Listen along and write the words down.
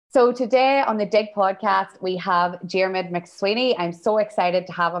So today on the Dig podcast, we have Diarmuid McSweeney. I'm so excited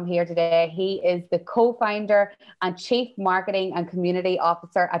to have him here today. He is the co-founder and chief marketing and community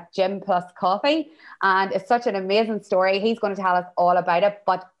officer at Gym Plus Coffee. And it's such an amazing story. He's going to tell us all about it.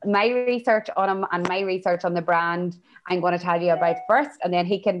 But my research on him and my research on the brand, I'm going to tell you about first, and then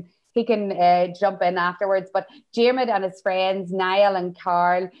he can jump in afterwards. But Diarmuid and his friends, Niall and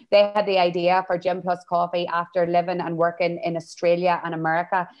Carl, they had the idea for Gym Plus Coffee after living and working in Australia and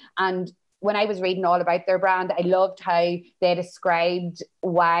America. And when I was reading all about their brand, I loved how they described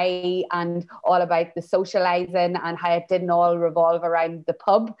why and all about the socializing and how it didn't all revolve around the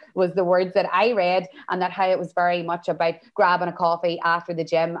pub was the words that I read, and that how it was very much about grabbing a coffee after the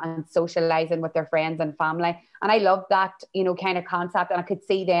gym and socializing with their friends and family. And I loved that, kind of concept. And I could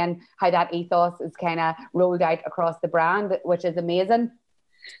see then how that ethos is kind of rolled out across the brand, which is amazing.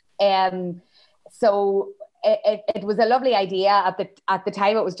 So it was a lovely idea at the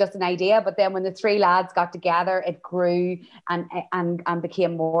time. It was just an idea, but then when the three lads got together, it grew and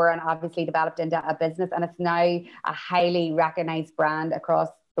became more, and obviously developed into a business. And it's now a highly recognized brand across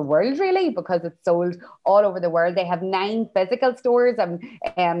the world, really, because it's sold all over the world. They have 9 physical stores,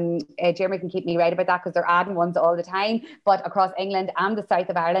 and Jeremy can keep me right about that because they're adding ones all the time, but across England and the south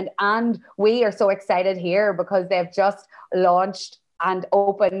of Ireland. And we are so excited here because they've just launched and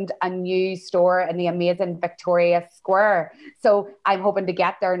opened a new store in the amazing Victoria Square. So I'm hoping to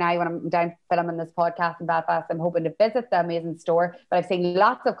get there now when I'm down filming this podcast in Belfast. I'm hoping to visit the amazing store, but I've seen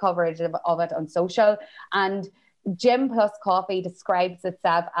lots of coverage of it on social. And Gym Plus Coffee describes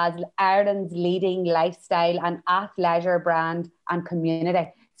itself as Ireland's leading lifestyle and athleisure brand and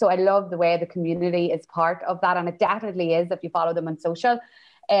community. So I love the way the community is part of that, and it definitely is if you follow them on social.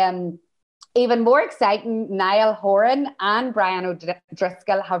 Even more exciting, Niall Horan and Brian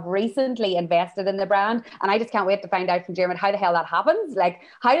O'Driscoll have recently invested in the brand. And I just can't wait to find out from Diarmuid how the hell that happens. Like,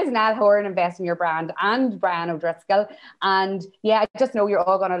 how does Niall Horan invest in your brand and Brian O'Driscoll? And yeah, I just know you're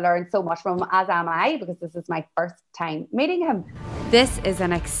all going to learn so much from him, as am I, because this is my first time meeting him. This is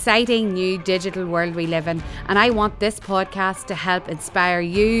an exciting new digital world we live in. And I want this podcast to help inspire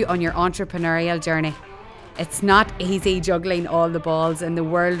you on your entrepreneurial journey. It's not easy juggling all the balls in the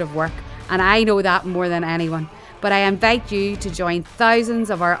world of work, and I know that more than anyone. But I invite you to join thousands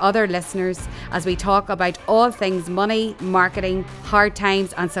of our other listeners as we talk about all things money, marketing, hard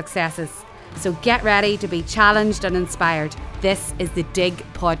times and successes. So get ready to be challenged and inspired. This is the Dig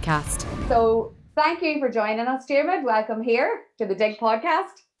Podcast. So thank you for joining us, Diarmuid. Welcome here to the Dig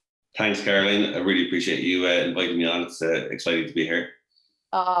Podcast. Thanks, Caroline. I really appreciate you inviting me on. It's exciting to be here.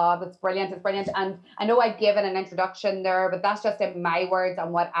 Oh, that's brilliant. It's brilliant. And I know I've given an introduction there, but that's just in my words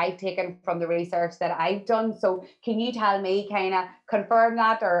and what I've taken from the research that I've done. So can you tell me, kind of confirm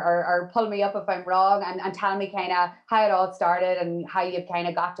that or pull me up if I'm wrong, and tell me kind of how it all started and how you've kind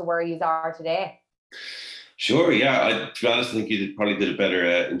of got to where you are today? Sure, yeah. To be honest, I think you probably did a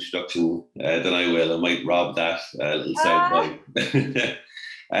better introduction than I will. I might rob that little soundbite.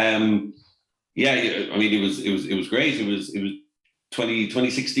 Yeah, I mean, it was great. It was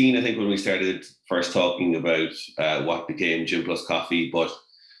 2016, I think, when we started first talking about what became Gym Plus Coffee. But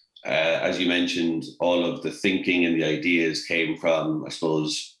as you mentioned, all of the thinking and the ideas came from, I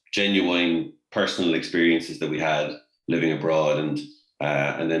suppose, genuine personal experiences that we had living abroad,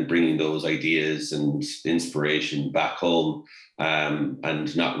 and then bringing those ideas and inspiration back home,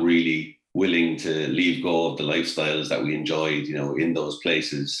 and not really willing to leave go of the lifestyles that we enjoyed, in those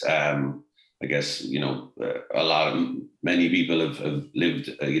places. I guess, many people have lived,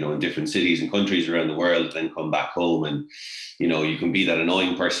 in different cities and countries around the world, then come back home, and, you can be that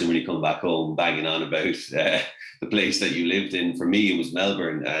annoying person when you come back home banging on about the place that you lived in. For me, it was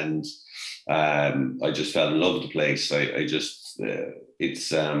Melbourne, and I just fell in love with the place.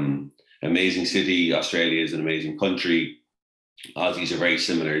 It's amazing city. Australia is an amazing country. Aussies are very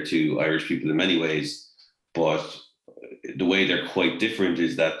similar to Irish people in many ways, but the way they're quite different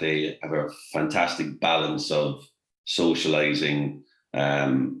is that they have a fantastic balance of socializing,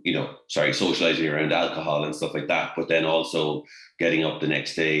 socializing around alcohol and stuff like that, but then also getting up the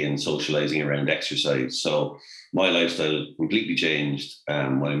next day and socializing around exercise. So my lifestyle completely changed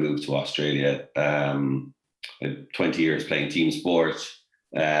when I moved to Australia. 20 years playing team sport,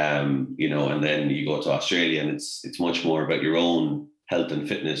 and then you go to Australia, and it's much more about your own health and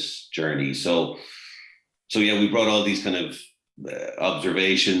fitness journey. So yeah, we brought all these kind of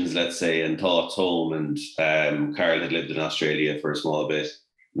observations, let's say, and thoughts home. And Carl had lived in Australia for a small bit.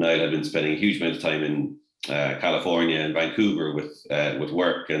 Niall had been spending a huge amount of time in California and Vancouver with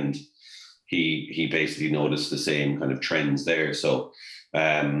work, and he basically noticed the same kind of trends there. So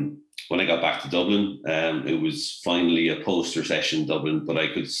when I got back to Dublin, it was finally a post-recession Dublin, but I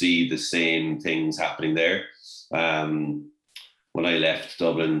could see the same things happening there. When I left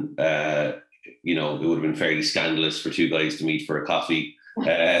Dublin, you know, it would have been fairly scandalous for two guys to meet for a coffee.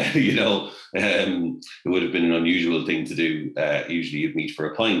 You know, it would have been an unusual thing to do. Usually you'd meet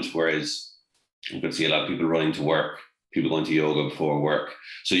for a pint, whereas you could see a lot of people running to work, people going to yoga before work.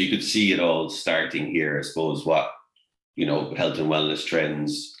 So you could see it all starting here, I suppose, what, you know, health and wellness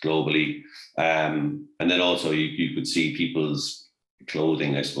trends globally. And then also you could see people's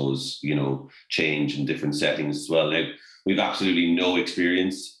clothing, I suppose, you know, change in different settings as well. Now, we've absolutely no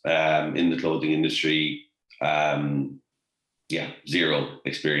experience in the clothing industry. Zero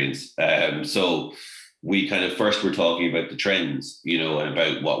experience. So we kind of first were talking about the trends, you know, and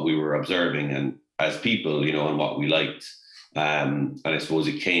about what we were observing and as people, you know, and what we liked. And I suppose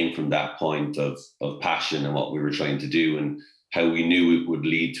it came from that point of passion and what we were trying to do and how we knew it would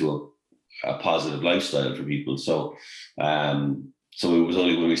lead to a positive lifestyle for people. So it was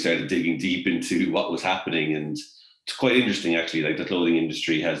only when we started digging deep into what was happening, and it's quite interesting actually, like the clothing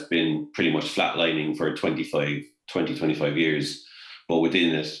industry has been pretty much flatlining for 25 years, but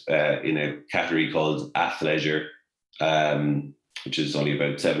within it, in a category called athleisure, which is only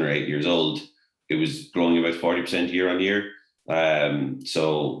about 7 or 8 years old, it was growing about 40% year on year.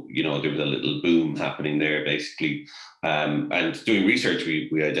 So, you know, there was a little boom happening there basically. And doing research,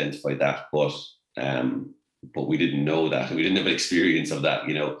 we identified that, but we didn't know that. We didn't have experience of that,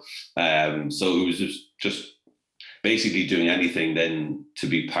 you know. So it was just basically doing anything then to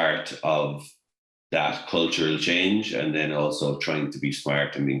be part of that cultural change, and then also trying to be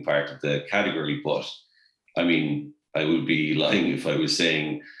smart and being part of the category. But I mean, I would be lying if I was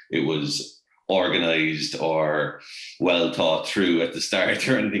saying it was organized or well thought through at the start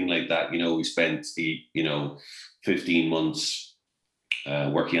or anything like that. You know, we spent 15 months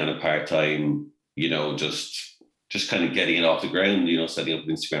working on it part-time, you know, just kind of getting it off the ground, you know, setting up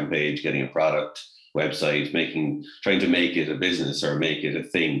an Instagram page, getting a product website, trying to make it a business or make it a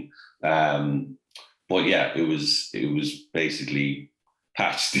thing. But yeah, it was basically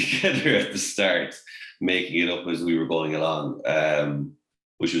patched together at the start, making it up as we were going along,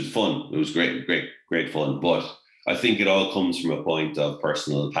 which was fun. It was great fun. But I think it all comes from a point of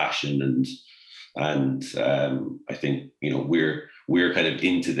personal passion, and I think, you know, we're kind of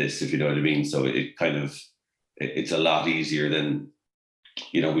into this, if you know what I mean. So it's a lot easier than,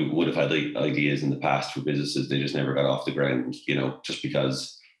 you know, we would have had ideas in the past for businesses. They just never got off the ground, you know, just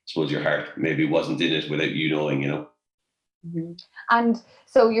because I suppose your heart maybe wasn't in it without you knowing, you know. Mm-hmm. And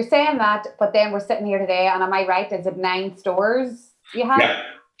so you're saying that, but then we're sitting here today, and am I right? Is it 9 stores you have?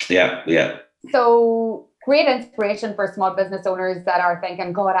 Yeah. So great inspiration for small business owners that are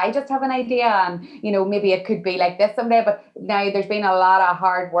thinking, God, I just have an idea, and, you know, maybe it could be like this someday. But now there's been a lot of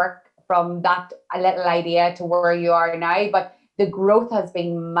hard work from that little idea to where you are now. But the growth has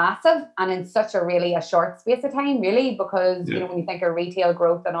been massive, and in such a short space of time, really, because, you know, when you think of retail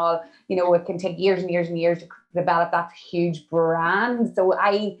growth and all, you know, it can take years and years and years to develop that huge brand. So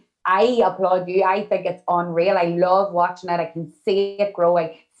I applaud you. I think it's unreal. I love watching it. I can see it grow.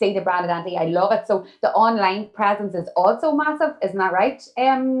 I see the brand identity. I love it. So the online presence is also massive. Isn't that right,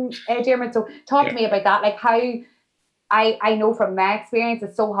 Diarmuid? So talk to me about that. Like how I know from my experience,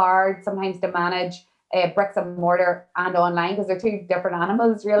 it's so hard sometimes to manage bricks and mortar and online, because they're two different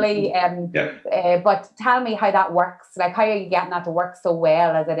animals, really. But tell me how that works. Like, how are you getting that to work so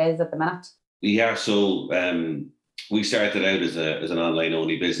well as it is at the minute? Yeah, so we started out as an online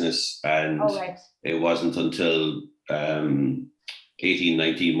only business, and it wasn't until 18,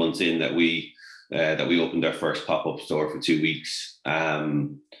 19 months in that we opened our first pop-up store for 2 weeks.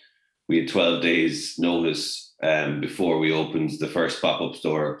 We had 12 days notice before we opened the first pop-up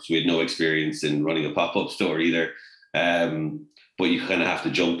store. So we had no experience in running a pop-up store either. But you kind of have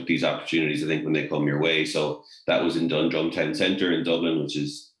to jump at these opportunities, I think, when they come your way. So that was in Dundrum Town Centre in Dublin, which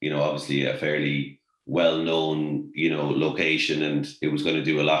is, you know, obviously a fairly well-known, you know, location, and it was going to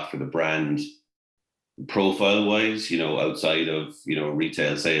do a lot for the brand profile-wise, you know, outside of, you know,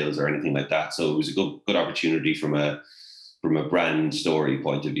 retail sales or anything like that. So it was a good opportunity from a brand story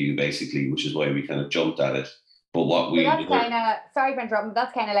point of view, basically, which is why we kind of jumped at it. But what we that's kind of, sorry for interrupting,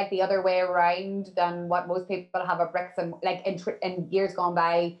 that's kind of like the other way around than what most people have a bricks and, like, in years gone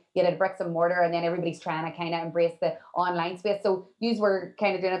by, you had a bricks and mortar, and then everybody's trying to kind of embrace the online space. So you were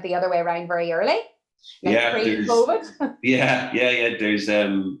kind of doing it the other way around very early, like pre-COVID.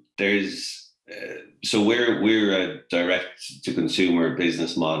 There's so we're a direct to consumer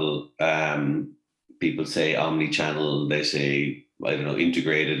business model. People say omni-channel, they say, I don't know,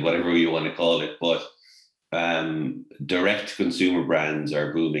 integrated, whatever you want to call it, but direct consumer brands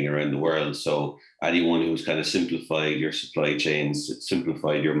are booming around the world. So anyone who's kind of simplified your supply chains,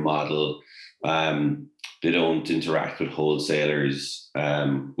 simplified your model, they don't interact with wholesalers.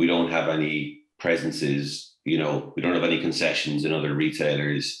 We don't have any presences, we don't have any concessions in other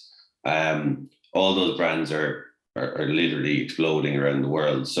retailers. All those brands are literally exploding around the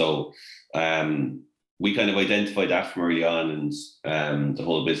world. So we kind of identified that from early on, and the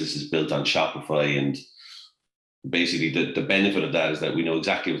whole business is built on Shopify. And basically the benefit of that is that we know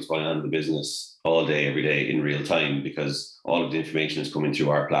exactly what's going on in the business all day, every day in real time, because all of the information is coming through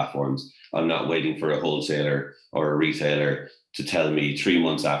our platforms. I'm not waiting for a wholesaler or a retailer to tell me 3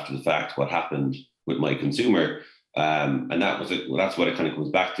 months after the fact what happened with my consumer. And that's what it kind of comes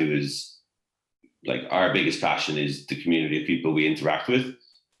back to, is like our biggest passion is the community of people we interact with.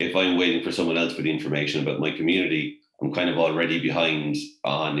 If I'm waiting for someone else for the information about my community, I'm kind of already behind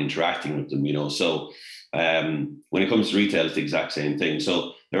on interacting with them, So when it comes to retail, it's the exact same thing.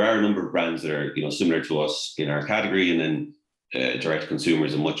 So there are a number of brands that are, similar to us in our category, and then direct to consumer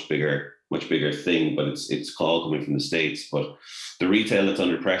is a much bigger thing, but it's all coming from the States. But the retail that's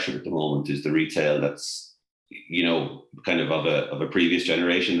under pressure at the moment is the retail that's, kind of a previous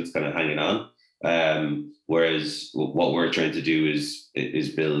generation that's kind of hanging on. Whereas what we're trying to do is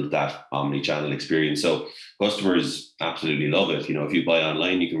build that omni-channel experience. So customers absolutely love it. If you buy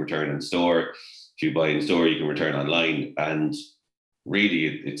online, you can return in store. If you buy in store, you can return online. And really,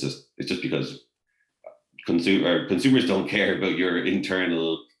 it's just because consumers don't care about your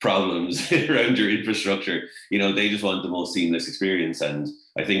internal problems around your infrastructure. They just want the most seamless experience. And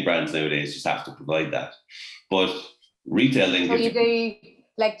I think brands nowadays just have to provide that. But retailing. So you do,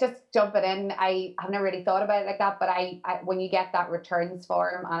 like, just jump it in. I have never really thought about it like that, but I when you get that returns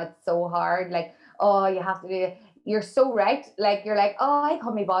form and it's so hard, like, oh, you have to do it. You're so right. Like, you're like, oh, I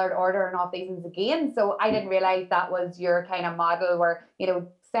can't be bothered ordering off these things again. So I didn't realize that was your kind of model where,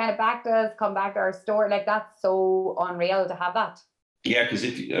 send it back to us, come back to our store. Like, that's so unreal to have that. Yeah, because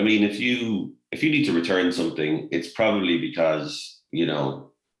if you need to return something, it's probably because,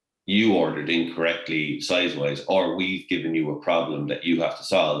 you ordered incorrectly size-wise, or we've given you a problem that you have to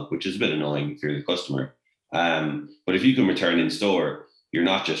solve, which is a bit annoying if you're the customer. But if you can return in store, you're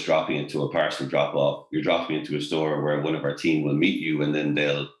not just dropping it to a parcel drop-off, you're dropping it to a store where one of our team will meet you, and then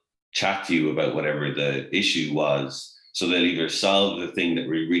they'll chat to you about whatever the issue was. So they'll either solve the thing that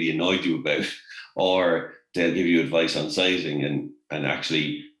really annoyed you about, or they'll give you advice on sizing. And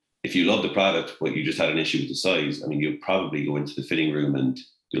actually, if you love the product, but you just had an issue with the size, you'll probably go into the fitting room and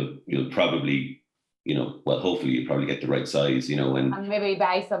you'll probably, hopefully you'll probably get the right size, and maybe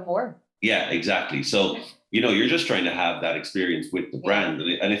buy some more. Yeah, exactly. So, you're just trying to have that experience with the brand.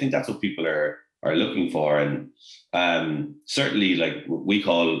 And I think that's what people are looking for. And certainly, like, we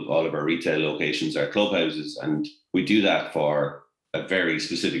call all of our retail locations our clubhouses, and we do that for a very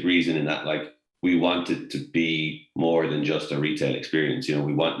specific reason, in that, like, we want it to be more than just a retail experience.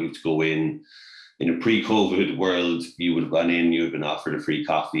 We want you to go in a pre-COVID world, you would have gone in, you would have been offered a free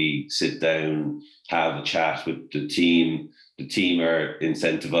coffee, sit down, have a chat with the team. The team are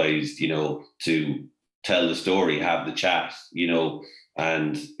incentivized, to tell the story, have the chat,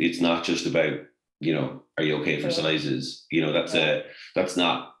 and it's not just about, are you okay for sizes? That's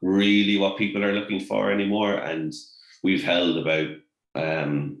not really what people are looking for anymore. And we've held about,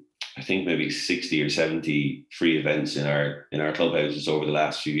 I think maybe 60 or 70 free events in our clubhouses over the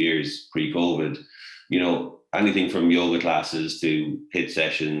last few years, pre-COVID. Anything from yoga classes to HIIT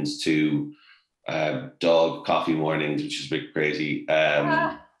sessions to dog coffee mornings, which is a bit crazy.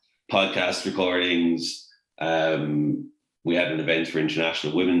 Podcast recordings. We had an event for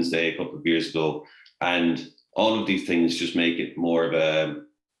International Women's Day a couple of years ago, and all of these things just make it more of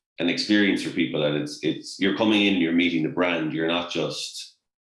an experience for people. And it's you're coming in, you're meeting the brand. You're not just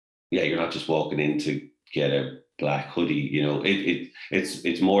walking in to get a black hoodie.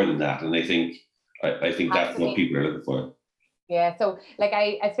 It's more than that. And I think that's what people are looking for. Yeah, so like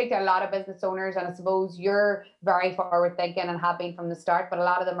I speak to a lot of business owners, and I suppose you're very forward thinking and have been from the start, but a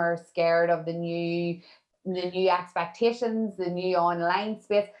lot of them are scared of the new expectations, the new online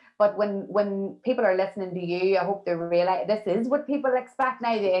space. But when people are listening to you, I hope they realize this is what people expect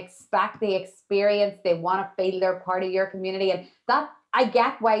now. They expect the experience. They want to feel they're part of your community, and that, I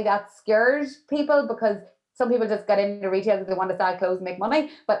get why that scares people, because some people just get into retail because they want to sell clothes and make money.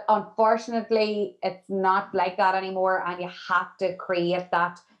 But unfortunately, it's not like that anymore. And you have to create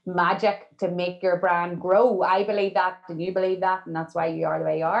that magic to make your brand grow. I believe that, and you believe that, and that's why you are the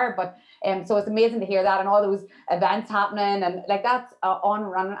way you are. But so it's amazing to hear that, and all those events happening, and like that's on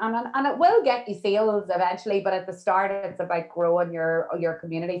run, and it will get you sales eventually. But at the start, it's about growing your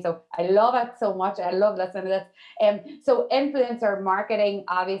community. So I love it so much. I love listening to this. So influencer marketing,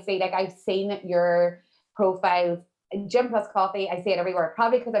 obviously, like I've seen your profiles. Gym Plus Coffee, I see it everywhere,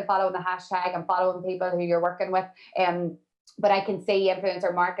 probably because I'm following the hashtag, I'm following people who you're working with. But I can see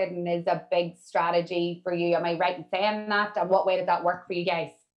influencer marketing is a big strategy for you. Am I right in saying that? And what way did that work for you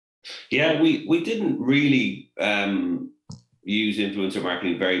guys? Yeah, we didn't really use influencer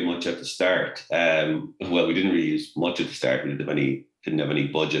marketing very much at the start. Well, we didn't really use much at the start. We didn't have any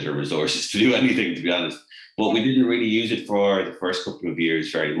budget or resources to do anything, to be honest. But we didn't really use it for the first couple of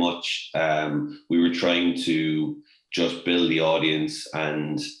years very much. We were trying to just build the audience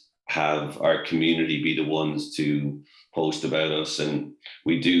and have our community be the ones to post about us. And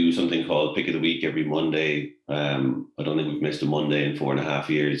we do something called Pick of the Week every Monday. I don't think we've missed a Monday in 4.5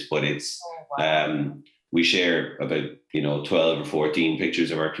 years, but it's we share about 12 or 14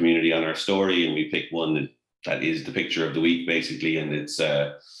 pictures of our community on our story, and we pick one that is the picture of the week basically, and it's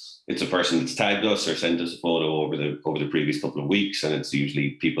a person that's tagged us or sent us a photo over the previous couple of weeks, and it's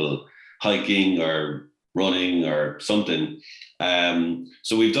usually people hiking or running or something.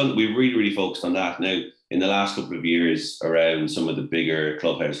 So we've really focused on that. Now, in the last couple of years, around some of the bigger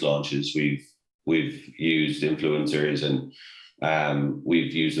Clubhouse launches, we've used influencers, and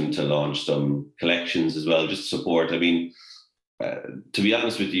we've used them to launch some collections as well, just to support. I mean, to be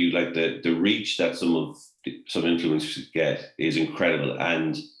honest with you, like the reach that some influencers get is incredible,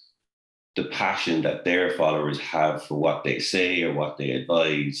 and the passion that their followers have for what they say or what they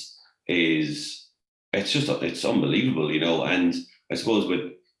advise it's unbelievable, and I suppose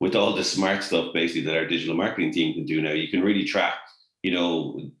with all the smart stuff basically that our digital marketing team can do now, you can really track,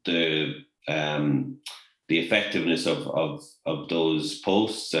 the effectiveness of those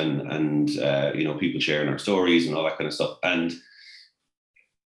posts and people sharing our stories and all that kind of stuff. And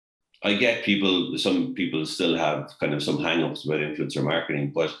I get some people still have kind of some hang-ups about influencer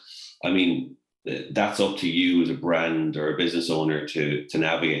marketing, but I mean, that's up to you as a brand or a business owner to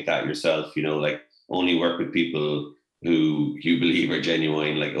navigate that yourself, like only work with people who you believe are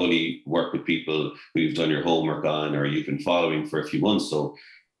genuine, like only work with people who you've done your homework on or you've been following for a few months. So,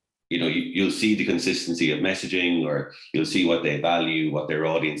 you'll see the consistency of messaging, or you'll see what they value, what their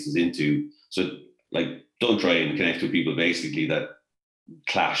audience is into. So like, don't try and connect with people basically that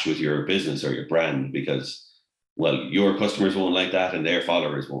clash with your business or your brand, because, well, your customers won't like that and their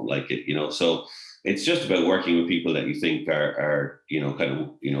followers won't like it, so it's just about working with people that you think are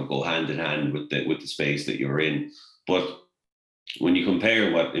go hand in hand with the space that you're in. But when you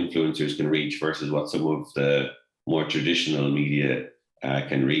compare what influencers can reach versus what some of the more traditional media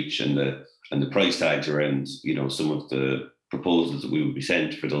can reach, and the price tags around some of the proposals that we would be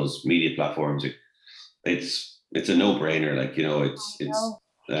sent for those media platforms, it's a no-brainer. Like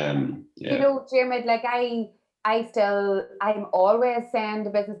Diarmuid, like I'm always saying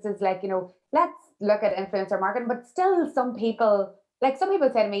to businesses, like, let's look at influencer marketing, but still some people say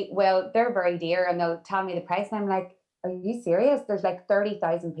to me, well, they're very dear, and they'll tell me the price, and I'm like, are you serious? There's like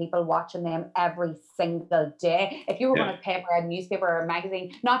 30,000 people watching them every single day. If you were going to pay for a newspaper or a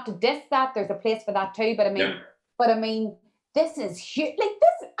magazine, not to diss that, there's a place for that too, but I mean, this is huge. Like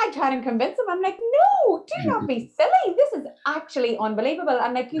this, I try and convince them. I'm like, no, do not be silly. This is actually unbelievable.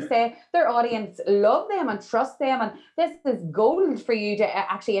 And like you say, their audience love them and trust them. And this is gold for you to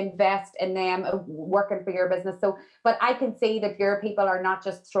actually invest in them working for your business. So, but I can see that your people are not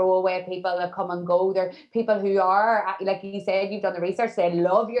just throwaway people that come and go. They're people who are, like you said, you've done the research. They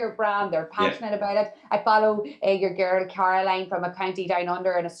love your brand. They're passionate about it. I follow your girl, Caroline, from a county down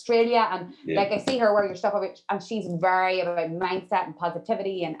under in Australia. And like I see her wear your stuff, and she's very about mindset and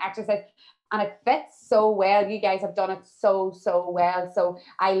positivity and exercise, and it fits so well. You guys have done it so well. So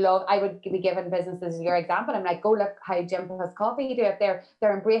I would be giving businesses your example. I'm like, go look how Gym Plus Coffee do it. They're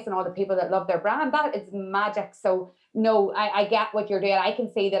embracing all the people that love their brand. That is magic. So no, I get what you're doing. I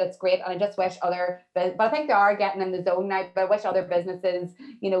can see that it's great, and I just wish but I think they are getting in the zone now. But I wish other businesses,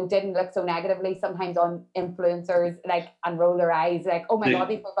 didn't look so negatively sometimes on influencers, like, and roll their eyes, like, oh my God,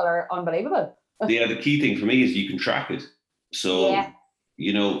 these people are unbelievable. Yeah, the key thing for me is you can track it. So,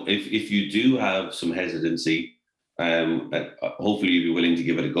 if you do have some hesitancy, hopefully you'll be willing to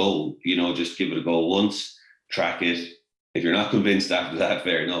give it a go. Just give it a go once, track it. If you're not convinced after that,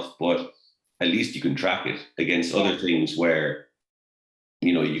 fair enough. But at least you can track it against other things where,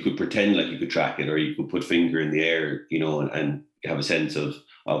 you could pretend like you could track it, or you could put finger in the air, and have a sense of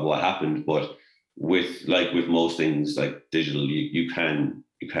what happened. But with most things like digital, you can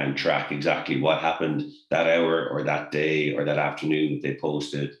you can't track exactly what happened that hour or that day or that afternoon that they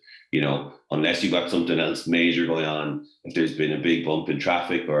posted. Unless you've got something else major going on, if there's been a big bump in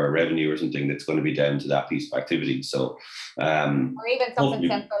traffic or revenue or something, that's going to be down to that piece of activity. So, or even something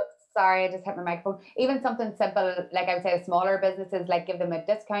simple. Sorry, I just hit my microphone. Even something simple, like I would say, smaller businesses, like give them a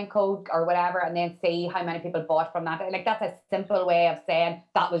discount code or whatever, and then see how many people bought from that. Like that's a simple way of saying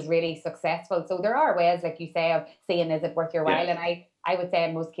that was really successful. So there are ways, like you say, of seeing is it worth your while, and I would say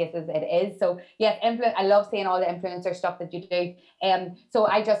in most cases it is. So yes, I love seeing all the influencer stuff that you do. So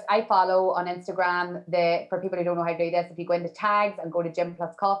I follow on Instagram, for people who don't know how to do this, if you go into tags and go to Gym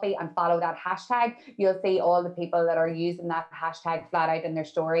Plus Coffee and follow that hashtag, you'll see all the people that are using that hashtag flat out in their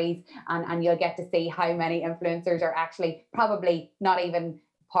stories, and you'll get to see how many influencers are actually probably not even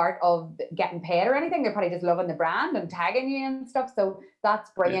part of getting paid or anything. They're probably just loving the brand and tagging you and stuff. So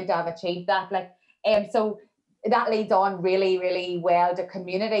that's brilliant to have achieved that. So that leads on really, really well to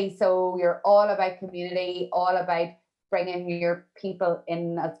community. So you're all about community, all about bringing your people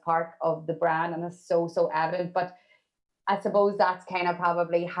in as part of the brand, and it's so evident. But I suppose that's kind of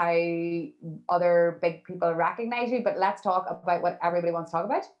probably how other big people recognize you. But let's talk about what everybody wants to talk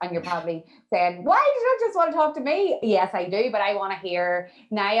about. And you're probably saying, why do you just want to talk to me? Yes, I do, but I want to hear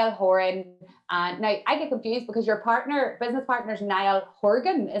Niall Horan. And now I get confused because your business partner is Niall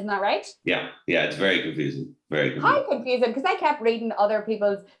Horgan, isn't that right? Yeah, it's very confusing. Very confusing. How confusing, because I kept reading other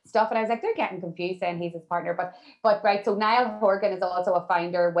people's stuff and I was like, they're getting confused saying he's his partner. But right, so Niall Horgan is also a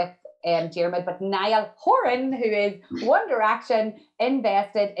founder with Diarmuid, but Niall Horan, who is One Direction,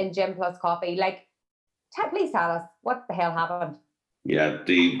 invested in Gym Plus Coffee. Please tell us what the hell happened. Yeah,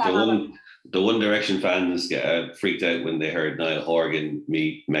 the One Direction fans get freaked out when they heard Niall Horgan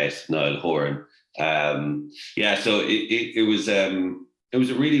met Niall Horan. So it was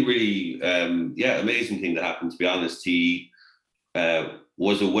a really, really amazing thing that happened. To be honest, he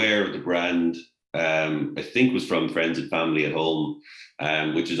was aware of the brand. I think was from friends and family at home,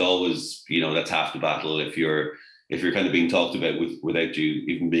 which is always, that's half the battle. If you're kind of being talked about without you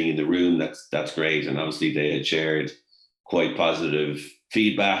even being in the room, that's great. And obviously they had shared quite positive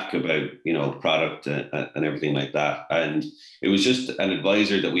feedback about, product and everything like that. And it was just an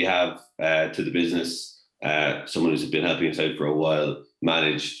advisor that we have to the business, someone who's been helping us out for a while,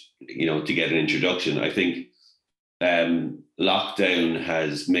 managed, to get an introduction. I think lockdown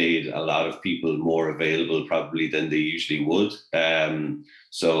has made a lot of people more available probably than they usually would.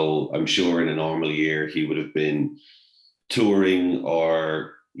 So I'm sure in a normal year, he would have been touring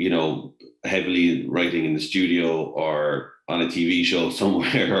or, heavily writing in the studio or on a TV show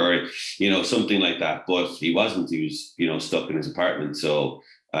somewhere or, something like that. But he wasn't. He was, stuck in his apartment. So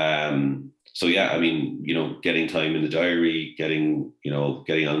getting time in the diary, getting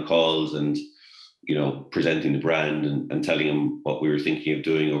on calls and, presenting the brand and telling him what we were thinking of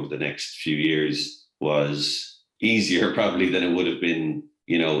doing over the next few years was easier probably than it would have been,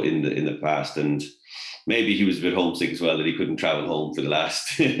 in the past. And maybe he was a bit homesick as well, that he couldn't travel home for the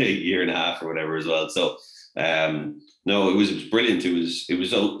last year and a half or whatever as well. So no, it was brilliant. It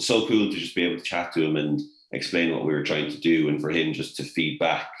was so cool to just be able to chat to him and explain what we were trying to do, and for him just to feed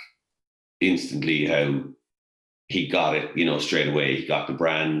back instantly how he got it, straight away. He got the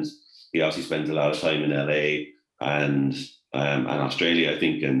brand. He obviously spent a lot of time in LA and Australia, I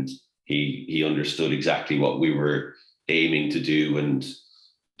think, and he understood exactly what we were aiming to do, and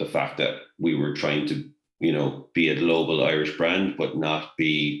the fact that we were trying to, be a global Irish brand, but not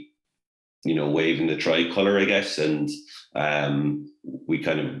be, waving the tricolour, I guess. And we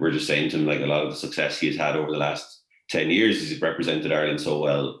kind of were just saying to him, like, a lot of the success he has had over the last 10 years is he's represented Ireland so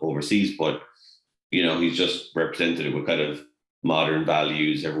well overseas, but, he's just represented it with kind of modern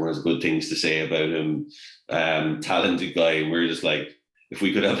values. Everyone has good things to say about him. Talented guy. And we're just like, if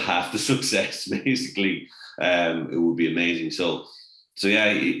we could have half the success, basically, it would be amazing. So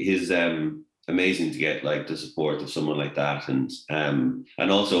yeah, his amazing to get like the support of someone like that, and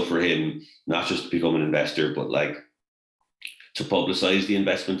also for him not just to become an investor, but like to publicize the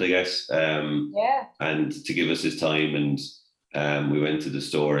investment, I guess. And to give us his time, and we went to the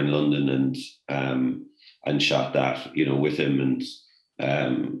store in London and shot that, with him, and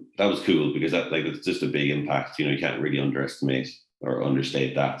that was cool because it's just a big impact. You can't really underestimate or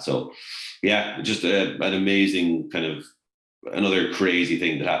understate that. So yeah, just an amazing kind of another crazy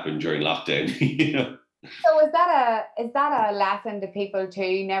thing that happened during lockdown. So is that a lesson to people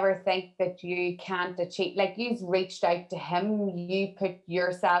to never think that you can't achieve? Like, you've reached out to him, you put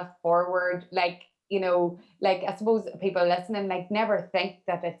yourself forward, I suppose people listening, never think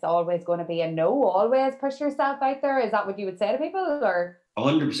that it's always going to be a no. Always push yourself out there. Is that what you would say to people, or?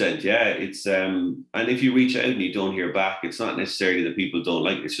 100%, yeah. It's and if you reach out and you don't hear back, it's not necessarily that people don't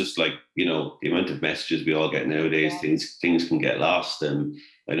like. It's just like, you know, the amount of messages we all get nowadays. Yeah. Things can get lost, and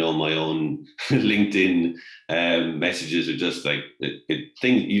I know my own LinkedIn messages are just like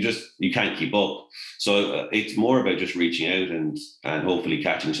things you can't keep up. So it's more about just reaching out and hopefully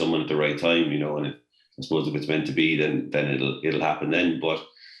catching someone at the right time, you know. And I suppose if it's meant to be, then it'll happen then. But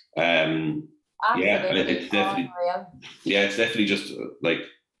yeah, Absolutely. it's definitely. Yeah, it's definitely just like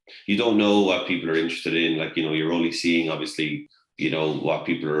you don't know what people are interested in. Like, you know, you're only seeing obviously, you know, what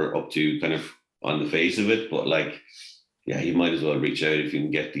people are up to kind of on the face of it. But like, yeah, you might as well reach out if you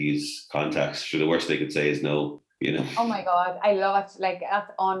can get these contacts. Sure, the worst they could say is no, you know. Oh my God, I love it. Like,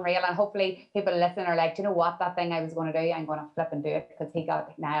 that's unreal. And hopefully people listening are like, do you know what, that thing I was going to do, I'm going to flip and do it, because he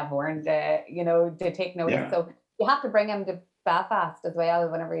got Niall Horan to, you know, to take notice. Yeah. So you have to bring him to Belfast as well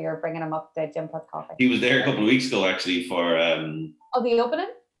whenever you're bringing him up to Jim Putt's Coffee. He was there a couple of weeks ago actually for the opening?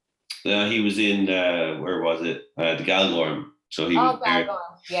 he was in where was it? The Galgorm. So he was there. Galgorm,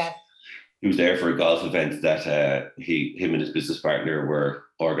 yes. He was there for a golf event that him and his business partner were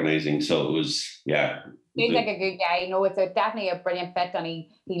organising. So it was, yeah. Seems like a good guy. No, it's definitely a brilliant fit, and he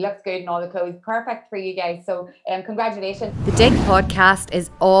looks good in all the clothes. Perfect for you guys. So congratulations. The Dig podcast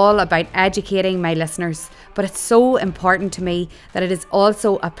is all about educating my listeners, but it's so important to me that it is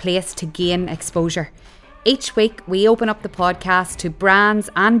also a place to gain exposure. Each week we open up the podcast to brands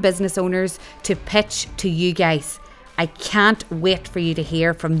and business owners to pitch to you guys. I can't wait for you to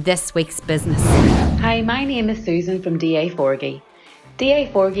hear from this week's business. Hi, my name is Susan from DA Forgy.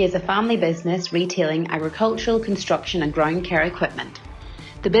 DA Forgy is a family business retailing agricultural, construction and ground care equipment.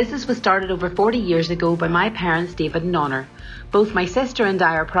 The business was started over 40 years ago by my parents David and Honor. Both my sister and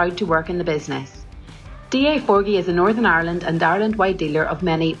I are proud to work in the business. DA Forgy is a Northern Ireland and Ireland-wide dealer of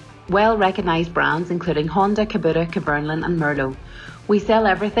many well-recognised brands including Honda, Kubota, Kverneland and Merlo. We sell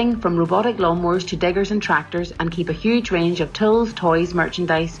everything from robotic lawnmowers to diggers and tractors, and keep a huge range of tools, toys,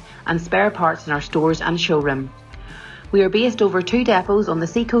 merchandise and spare parts in our stores and showroom. We are based over 2 depots on the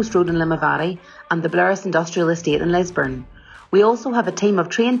Seacoast Road in Limavady and the Blurris Industrial Estate in Lisburn. We also have a team of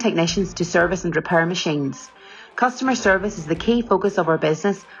trained technicians to service and repair machines. Customer service is the key focus of our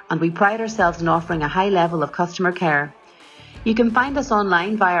business, and we pride ourselves in offering a high level of customer care. You can find us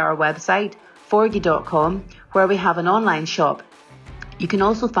online via our website, forgy.com, where we have an online shop. You can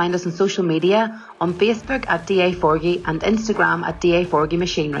also find us on social media, on Facebook at DA Forgy and Instagram at DA Forgy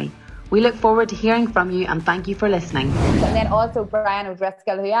Machinery. We look forward to hearing from you, and thank you for listening. And then also Brian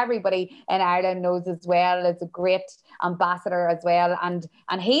O'Driscoll, who everybody in Ireland knows as well, is a great ambassador as well. And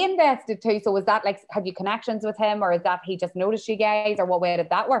he invested too. So was that like, had you connections with him, or is that he just noticed you guys, or what way did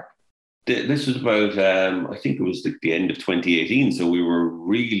that work? This was about, I think it was the end of 2018. So we were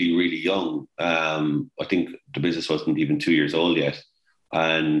really, really young. I think the business wasn't even 2 years old yet.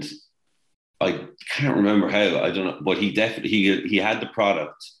 And I can't remember how, I don't know, but he had the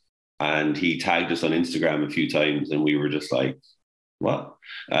product, and he tagged us on Instagram a few times, and we were just like, what?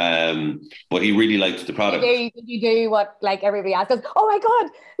 But he really liked the product. Did you do what like everybody else goes, oh my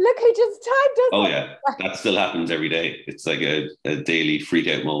God, look who just tagged us? Oh yeah, that still happens every day. It's like a daily freak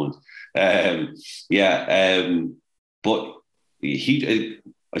out moment. But he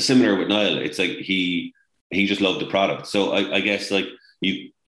similar with Niall. It's like he just loved the product. So I guess like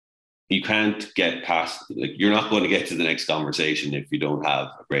you can't get past, like, you're not going to get to the next conversation if you don't have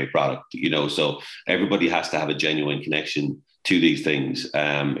a great product, you know. So everybody has to have a genuine connection to these things.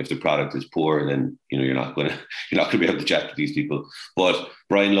 If the product is poor, then you know you're not going to be able to chat to these people. But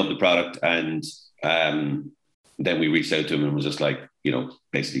Brian loved the product, and then we reached out to him and was just like, you know,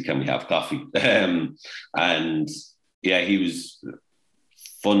 basically, can we have coffee? And yeah, he was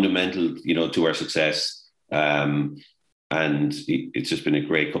fundamental, you know, to our success. And it's just been a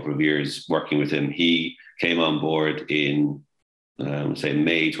great couple of years working with him. He came on board in, say,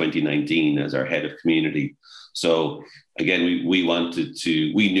 May 2019 as our head of community. So again, we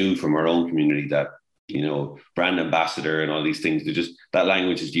knew from our own community that, you know, brand ambassador and all these things, that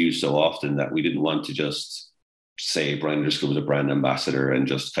language is used so often that we didn't want to just say Brian O'Driscoll was a brand ambassador and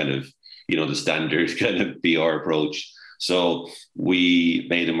just kind of, you know, the standard kind of PR approach. So we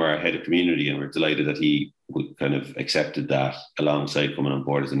made him our head of community, and we're delighted that he kind of accepted that alongside coming on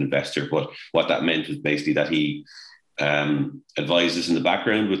board as an investor. But what that meant was basically that he advised us in the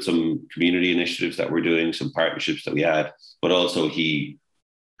background with some community initiatives that we're doing, some partnerships that we had, but also he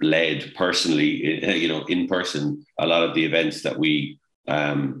led personally, you know, in person, a lot of the events that we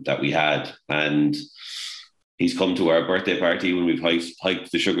had. And he's come to our birthday party when we've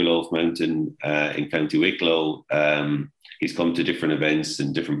hiked the Sugarloaf Mountain in County Wicklow. He's come to different events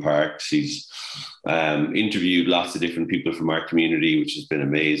in different parks. He's interviewed lots of different people from our community, which has been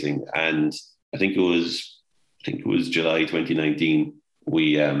amazing. And I think it was July 2019.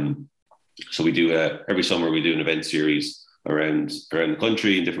 We do every summer we do an event series around the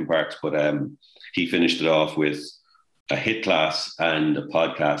country in different parks. But he finished it off with a HIIT class and a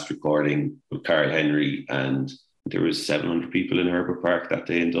podcast recording with Carl Henry, and there was 700 people in Herbert Park that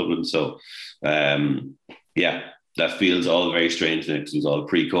day in Dublin. So that feels all very strange now because it was all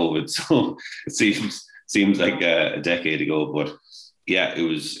pre-COVID. So it seems like a decade ago. But yeah,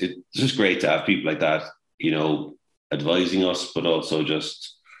 it's just great to have people like that, advising us, but also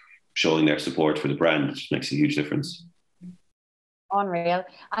just showing their support for the brand, which makes a huge difference. Unreal.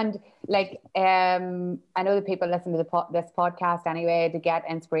 And I know that people listen to this podcast anyway to get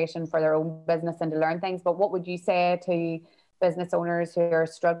inspiration for their own business and to learn things, but what would you say to business owners who are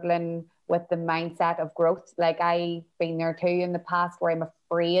struggling with the mindset of growth? I've been there too in the past, where I'm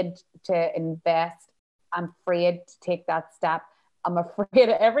afraid to invest. I'm afraid to take that step. I'm afraid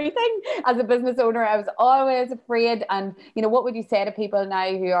of everything. As a business owner, I was always afraid. And, what would you say to people now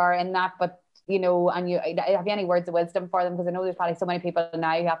who are in that, but and have you any words of wisdom for them? Because I know there's probably so many people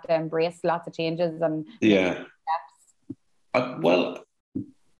now who have to embrace lots of changes and steps. Well,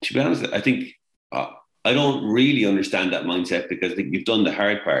 to be honest, I think I don't really understand that mindset, because I think you've done the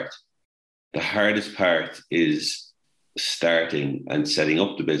hard part. The hardest part is starting and setting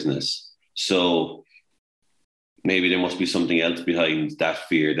up the business. So maybe there must be something else behind that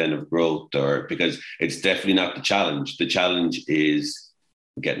fear then of growth, or because it's definitely not the challenge. The challenge is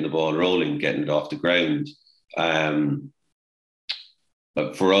getting the ball rolling, getting it off the ground.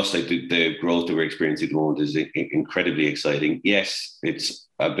 But for us, the growth that we're experiencing at the moment is incredibly exciting. Yes, it's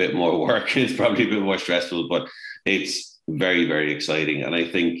a bit more work. It's probably a bit more stressful, but it's very, very exciting. And I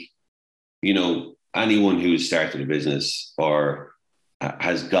think, anyone who's started a business or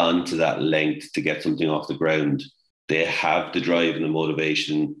has gone to that length to get something off the ground, they have the drive and the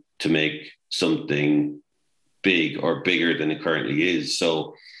motivation to make something big or bigger than it currently is.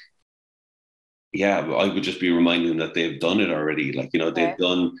 So I would just be reminding them that they've done it already. They've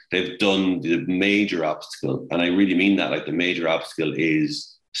done the major obstacle. And I really mean that. The major obstacle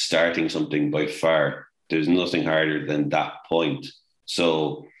is starting something by far. There's nothing harder than that point.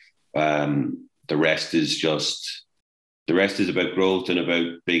 So the rest is about growth and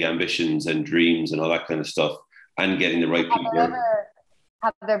about big ambitions and dreams and all that kind of stuff, and getting the right people.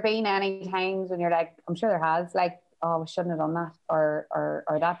 Have there been any times when you're like, I'm sure there has, we shouldn't have done that, or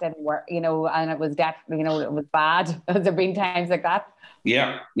that didn't work, and it was definitely, it was bad. Has there been times like that?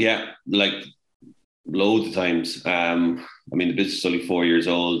 Yeah, loads of times. The business is only 4 years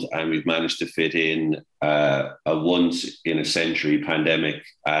old, and we've managed to fit in a once in a century pandemic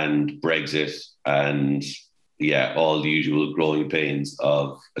and Brexit and all the usual growing pains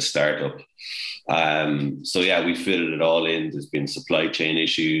of a startup. We fitted it all in. There's been supply chain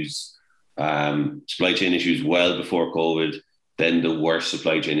issues well before COVID, then the worst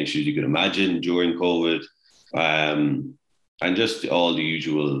supply chain issues you could imagine during COVID, and just all the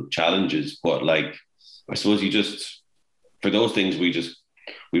usual challenges. But I suppose for those things,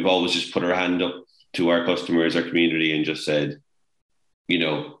 we've always just put our hand up to our customers, our community, and just said,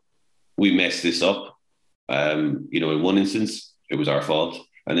 we messed this up. In one instance, it was our fault.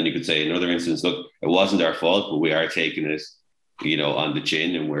 And then you could say in another instance, look, it wasn't our fault, but we are taking it, on the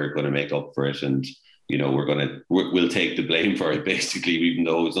chin, and we're going to make up for it. And, we'll take the blame for it, basically, even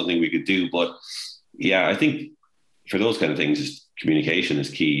though it's nothing we could do. But I think for those kind of things, communication is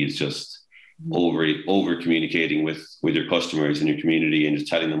key. It's just over communicating with your customers and your community and just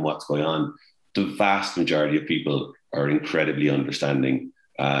telling them what's going on. The vast majority of people are incredibly understanding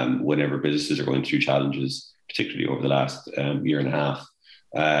whenever businesses are going through challenges, particularly over the last year and a half.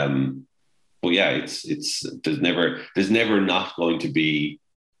 There's never not going to be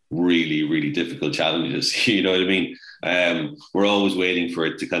really, really difficult challenges. You know what I mean? We're always waiting for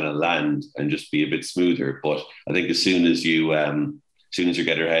it to kind of land and just be a bit smoother. But I think as soon as you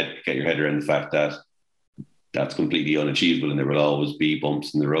get your head around the fact that that's completely unachievable and there will always be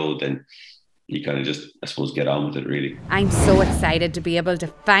bumps in the road, then you kind of just, I suppose, get on with it, really. I'm so excited to be able to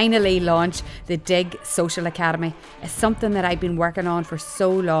finally launch the Dig Social Academy. It's something that I've been working on for so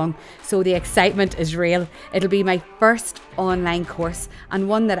long, so the excitement is real. It'll be my first online course and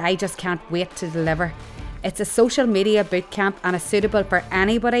one that I just can't wait to deliver. It's a social media bootcamp and is suitable for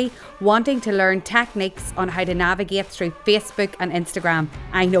anybody wanting to learn techniques on how to navigate through Facebook and Instagram.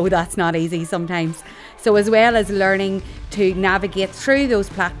 I know that's not easy sometimes. So as well as learning to navigate through those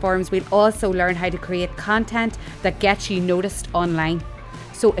platforms, we'll also learn how to create content that gets you noticed online.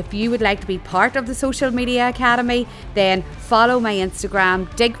 So if you would like to be part of the Social Media Academy, then follow my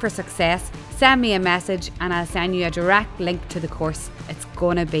Instagram, Dig for Success, send me a message and I'll send you a direct link to the course. It's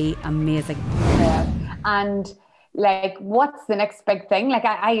going to be amazing. Yeah. And like, what's the next big thing? Like,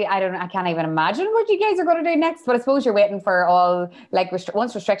 I don't know, I can't even imagine what you guys are going to do next. But I suppose you're waiting for all, like,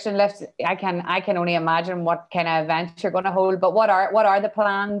 once restriction lifts, I can only imagine what kind of event you're going to hold. But what are the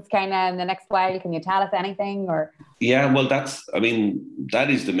plans kind of in the next while? Can you tell us anything? Or yeah, well, that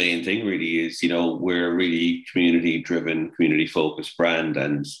is the main thing. Really, is we're a really community driven, community focused brand,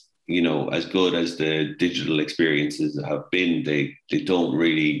 and as good as the digital experiences have been, they don't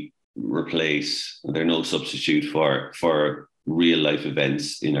really replace, they're no substitute for real life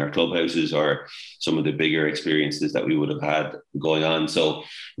events in our clubhouses or some of the bigger experiences that we would have had going on. So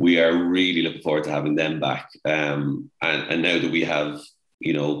we are really looking forward to having them back. And now that we have,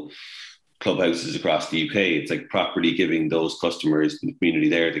 clubhouses across the UK, it's like properly giving those customers in the community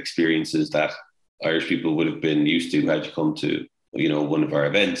there the experiences that Irish people would have been used to had you come to, one of our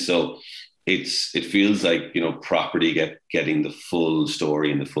events. So it feels like, properly getting the full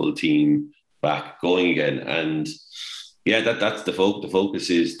story and the full team back going again. And yeah, that's the focus. The focus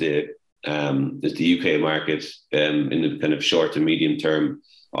is the UK market in the kind of short and medium term.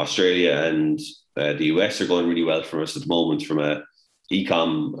 Australia and the US are going really well for us at the moment from a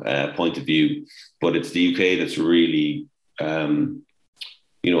e-com point of view, but it's the UK that's really,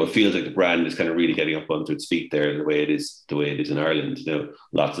 it feels like the brand is kind of really getting up onto its feet there the way it is in Ireland.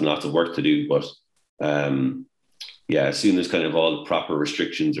 Lots and lots of work to do, but as soon as kind of all the proper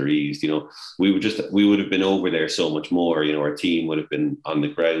restrictions are eased, we would have been over there so much more. Our team would have been on the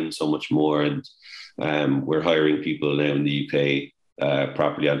ground so much more, and we're hiring people now in the UK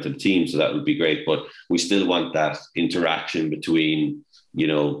properly onto the team, so that would be great. But we still want that interaction between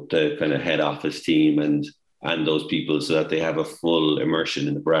the kind of head office team and those people, so that they have a full immersion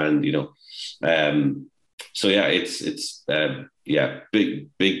in the brand. So yeah, it's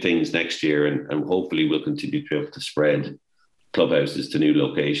big things next year, and hopefully we'll continue to be able to spread clubhouses to new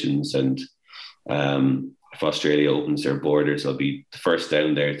locations. And if Australia opens their borders, I'll be the first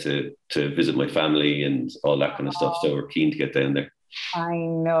down there to visit my family and all that kind of stuff. So we're keen to get down there. I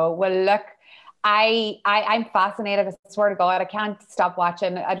know. Well, look, I'm fascinated. I swear to God, I can't stop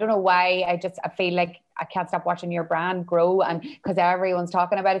watching. I don't know why. I feel like I can't stop watching your brand grow, and because everyone's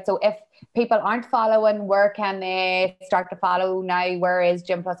talking about it. So if people aren't following, where can they start to follow now? Where is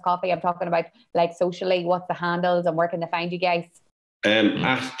Gym Plus Coffee? I'm talking about like socially, what's the handles and where can they find you guys?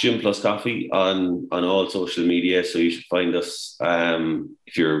 At Gym Plus Coffee on all social media, so you should find us.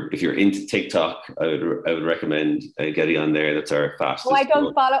 If you're into TikTok, I would recommend getting on there. That's our fastest. Oh, I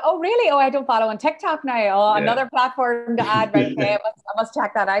don't follow. Oh, really? Oh, I don't follow on TikTok now. Oh, yeah. Another platform to add. Right? Okay, I must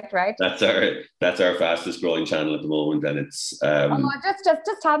check that out. Right. That's our fastest growing channel at the moment, and it's.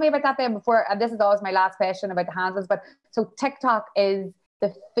 Just tell me about that then before. And this is always my last question about the handles. But so TikTok is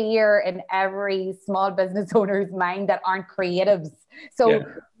the fear in every small business owner's mind that aren't creatives. So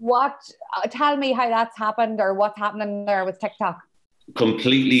tell me how that's happened or what's happening there with TikTok.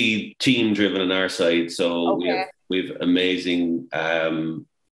 Completely team driven on our side. So we have amazing,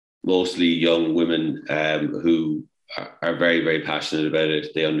 mostly young women who are very, very passionate about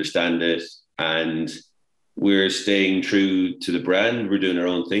it. They understand it, and we're staying true to the brand. We're doing our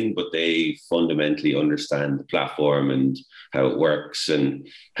own thing, but they fundamentally understand the platform and how it works and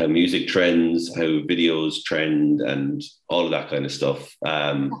how music trends, how videos trend, and all of that kind of stuff.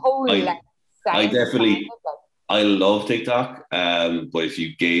 I love TikTok, but if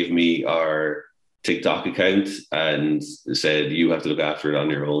you gave me our TikTok account and said you have to look after it on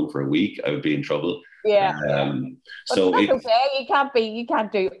your own for a week, I would be in trouble. Yeah. So that's okay. You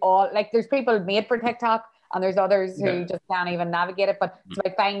can't do all. Like, there's people made for TikTok, and there's others who just can't even navigate it. But it's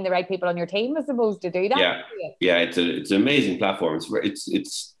about finding the right people on your team, I suppose, to do that. Yeah. It's an amazing platform.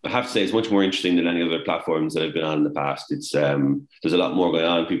 It's I have to say, it's much more interesting than any other platforms that I've been on in the past. It's there's a lot more going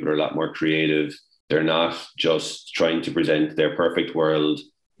on. People are a lot more creative. They're not just trying to present their perfect world.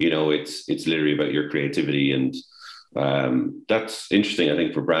 It's literally about your creativity, and that's interesting. I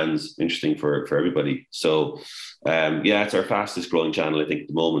think for brands, interesting for everybody. So it's our fastest growing channel, I think, at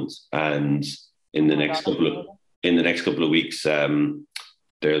the moment, and in the next couple of weeks,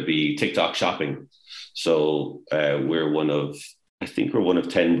 there'll be TikTok shopping. So we're one of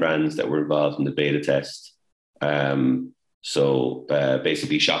 10 brands that were involved in the beta test. So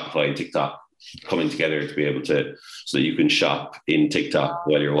basically Shopify and TikTok coming together to be able to, so that you can shop in TikTok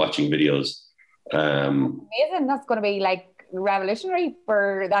while you're watching videos. Amazing. That's going to be like revolutionary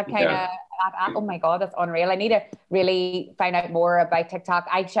for that kind of. Oh my God, that's unreal. I need to really find out more about TikTok.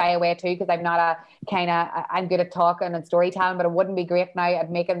 I shy away too because I'm good at talking and storytelling, but it wouldn't be great now at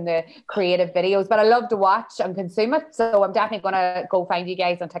making the creative videos. But I love to watch and consume it, so I'm definitely going to go find you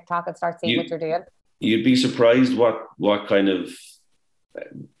guys on TikTok and start seeing what you're doing. You'd be surprised what kind of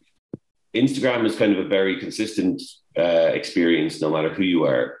Instagram is kind of a very consistent experience no matter who you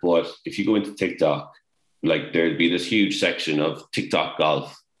are. But if you go into TikTok, like there'd be this huge section of TikTok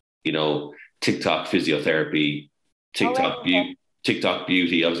golf, TikTok physiotherapy, TikTok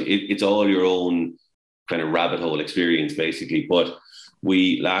beauty. Obviously, it's all your own kind of rabbit hole experience, basically. But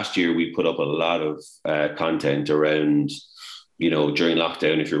last year we put up a lot of content around, during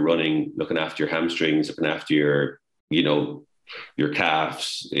lockdown, if you're running, looking after your hamstrings, looking after your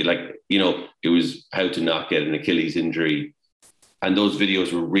calves, it was how to not get an Achilles injury, and those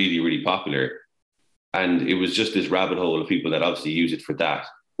videos were really, really popular. And it was just this rabbit hole of people that obviously use it for that.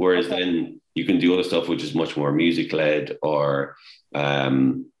 Whereas then you can do other stuff which is much more music-led or a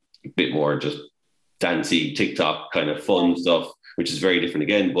bit more just dancey TikTok kind of fun stuff, which is very different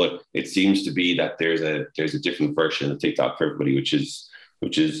again. But it seems to be that there's a different version of TikTok for everybody, which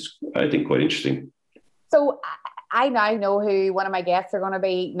is I think quite interesting. So I now know who one of my guests are going to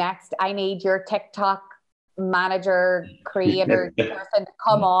be next. I need your TikTok manager, creator person to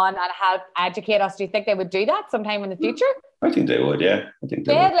come on and help educate us. Do you think they would do that sometime in the future? I think they would, yeah. I think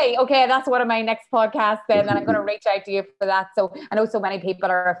they would. Okay, that's one of my next podcasts then, and I'm going to reach out to you for that. So I know so many people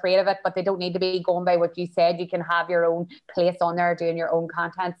are afraid of it, but they don't need to be going by what you said. You can have your own place on there doing your own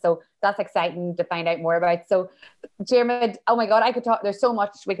content. So that's exciting to find out more about. So Diarmuid, oh my God, I could talk. There's so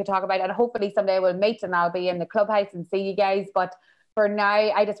much we could talk about, and hopefully someday we'll meet and I'll be in the clubhouse and see you guys. But for now,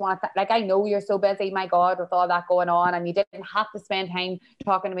 I just want to, I know you're so busy, my God, with all that going on, and you didn't have to spend time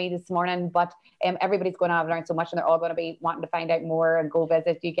talking to me this morning, but everybody's going to have learned so much, and they're all going to be wanting to find out more and go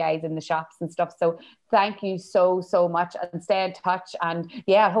visit you guys in the shops and stuff. So thank you so much, and stay in touch, and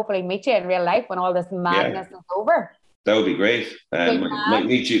hopefully meet you in real life when all this madness is over. That would be great. Might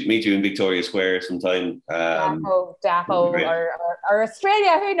meet you in Victoria Square sometime. Dapo or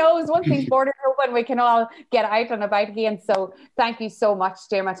Australia, who knows? Once these borders open, we can all get out and about again. So thank you so much,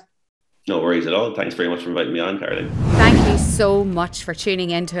 Diarmuid. No worries at all. Thanks very much for inviting me on, Caroline. Thank you so much for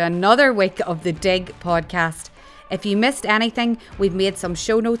tuning in to another week of the Dig podcast. If you missed anything, we've made some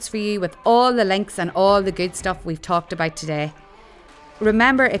show notes for you with all the links and all the good stuff we've talked about today.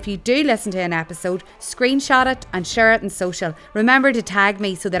 Remember, if you do listen to an episode, screenshot it and share it on social. Remember to tag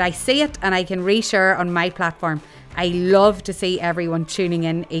me so that I see it and I can reshare on my platform. I love to see everyone tuning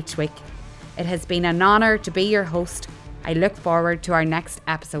in each week. It has been an honour to be your host. I look forward to our next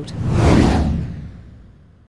episode.